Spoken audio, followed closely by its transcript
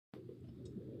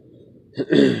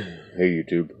Hey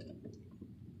YouTube.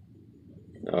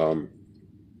 Um,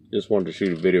 just wanted to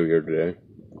shoot a video here today.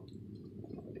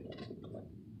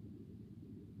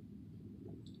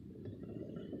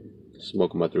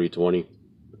 Smoking my 320.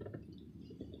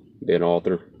 Being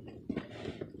author.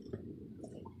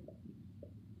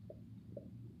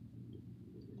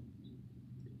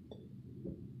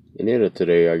 And in it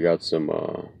today, I got some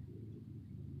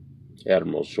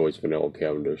Admiral's Choice Vanilla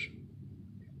Cavendish.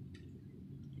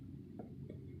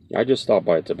 I just stopped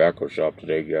by a tobacco shop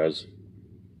today, guys.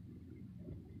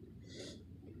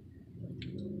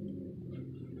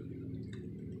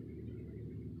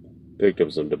 Picked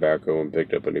up some tobacco and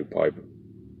picked up a new pipe.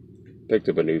 Picked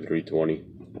up a new 320.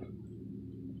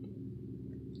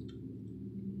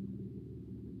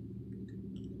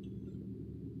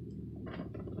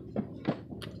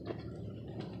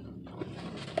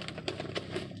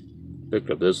 Picked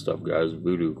up this stuff, guys.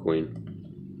 Voodoo Queen.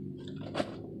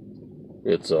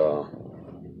 It's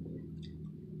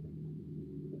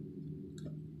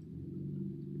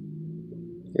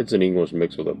it's an English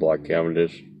mix with a black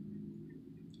Cavendish.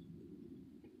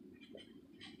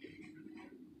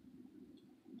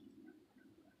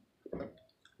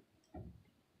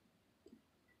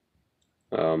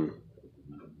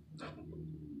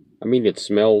 I mean, it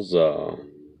smells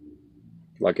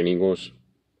like an English.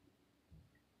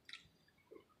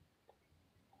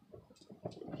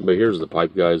 But here's the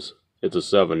pipe, guys. It's a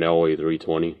 7 LA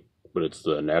 320, but it's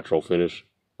the natural finish,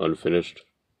 unfinished.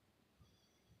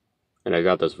 And I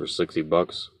got this for 60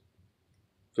 bucks,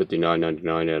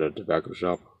 $59.99 at a tobacco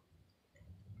shop.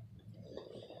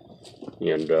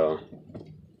 And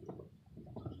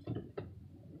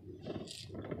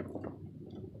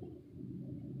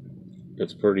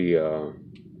it's pretty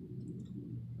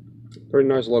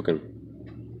nice looking.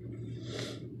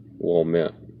 We'll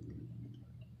admit.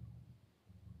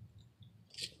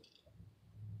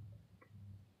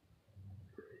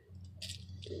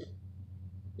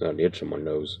 Got an itch on my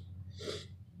nose.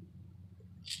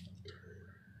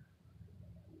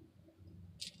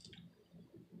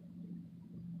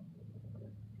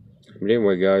 But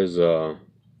anyway, guys,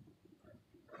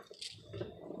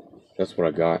 that's what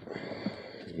I got.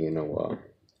 You know,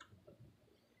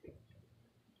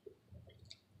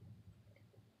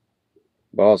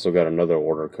 but I also got another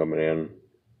order coming in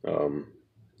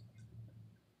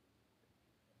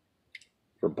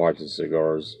for pipes and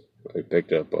cigars. I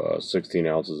picked up 16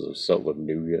 ounces of Sutliff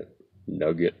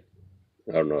Nugget.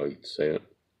 I don't know how you say it.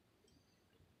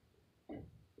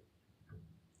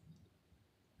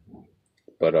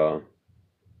 But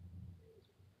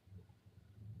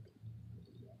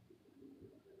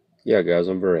yeah, guys,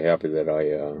 I'm very happy that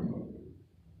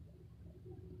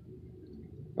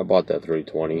I bought that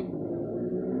 320.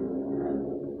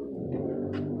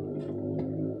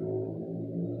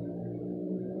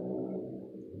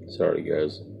 Sorry,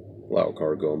 guys. Loud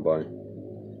car going by.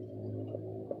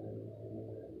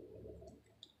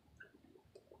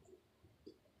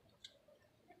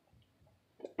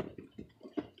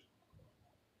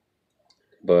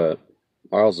 But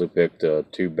I also picked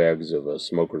 2 bags of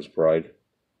Smoker's Pride.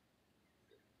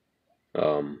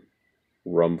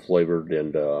 Rum flavored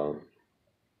and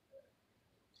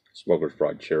Smoker's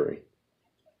Pride cherry.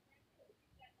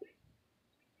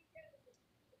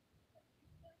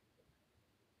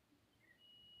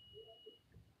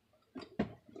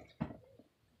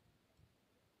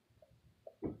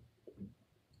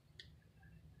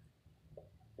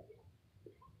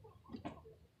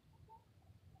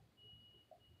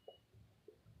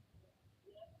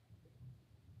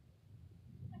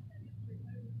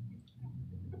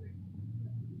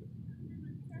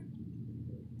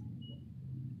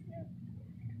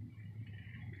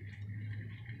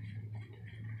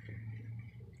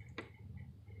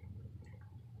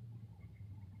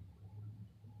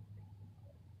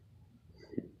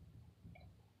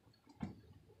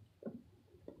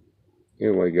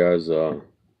 Anyway, guys,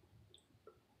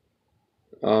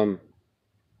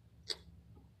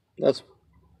 that's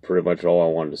pretty much all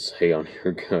I wanted to say on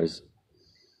here, guys.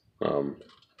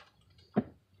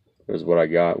 Is what I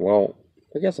got. Well,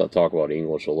 I guess I'll talk about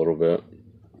English a little bit.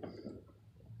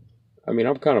 I mean,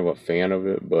 I'm kind of a fan of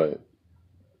it, but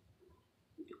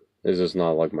it's just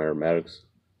not like my aromatics.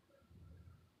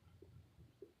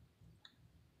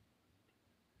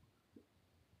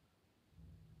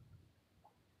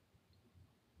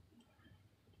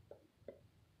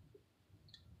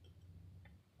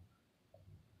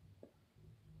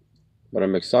 But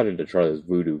I'm excited to try this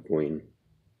Voodoo Queen.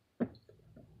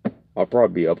 I'll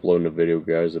probably be uploading a video,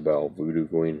 guys, about Voodoo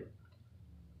Queen.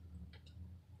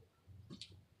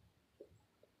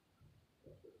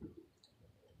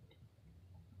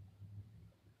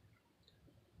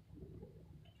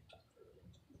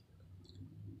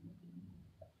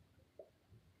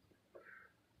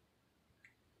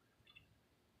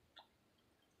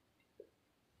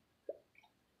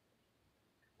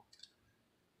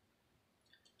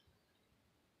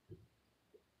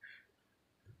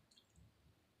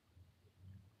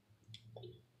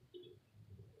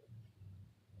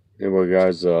 Anyway,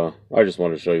 guys, I just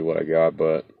wanted to show you what I got,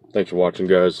 but thanks for watching,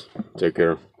 guys. Take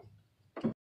care.